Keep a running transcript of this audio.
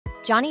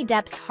Johnny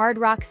Depp's hard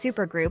rock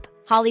supergroup,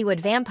 Hollywood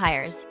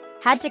Vampires,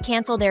 had to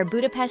cancel their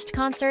Budapest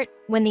concert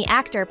when the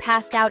actor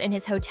passed out in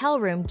his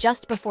hotel room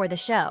just before the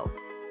show.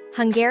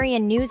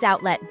 Hungarian news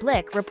outlet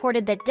Blick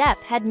reported that Depp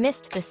had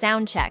missed the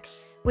sound check,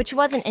 which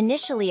wasn't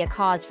initially a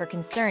cause for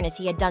concern as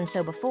he had done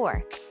so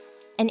before.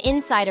 An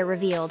insider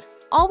revealed,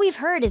 "All we've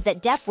heard is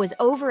that Depp was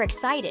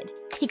overexcited.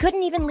 He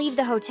couldn't even leave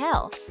the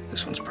hotel."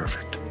 This one's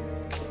perfect.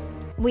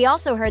 We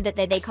also heard that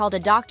they called a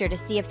doctor to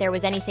see if there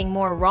was anything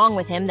more wrong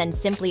with him than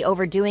simply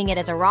overdoing it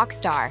as a rock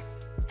star.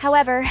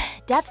 However,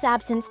 Depp's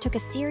absence took a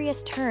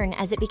serious turn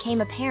as it became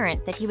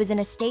apparent that he was in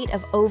a state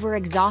of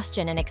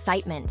overexhaustion and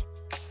excitement.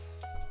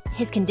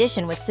 His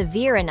condition was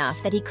severe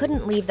enough that he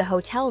couldn't leave the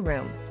hotel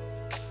room.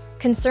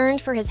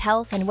 Concerned for his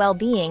health and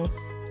well-being,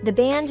 the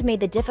band made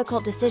the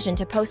difficult decision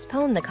to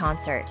postpone the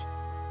concert.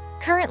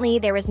 Currently,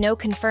 there is no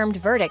confirmed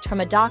verdict from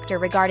a doctor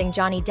regarding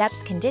Johnny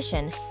Depp's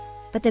condition,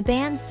 but the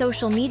band's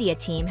social media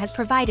team has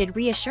provided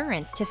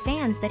reassurance to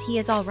fans that he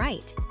is all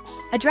right.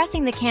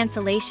 Addressing the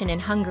cancellation in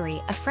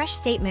Hungary, a fresh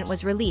statement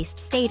was released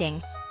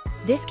stating,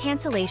 "This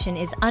cancellation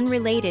is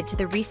unrelated to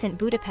the recent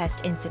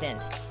Budapest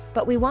incident,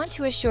 but we want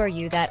to assure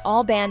you that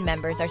all band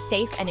members are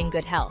safe and in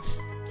good health."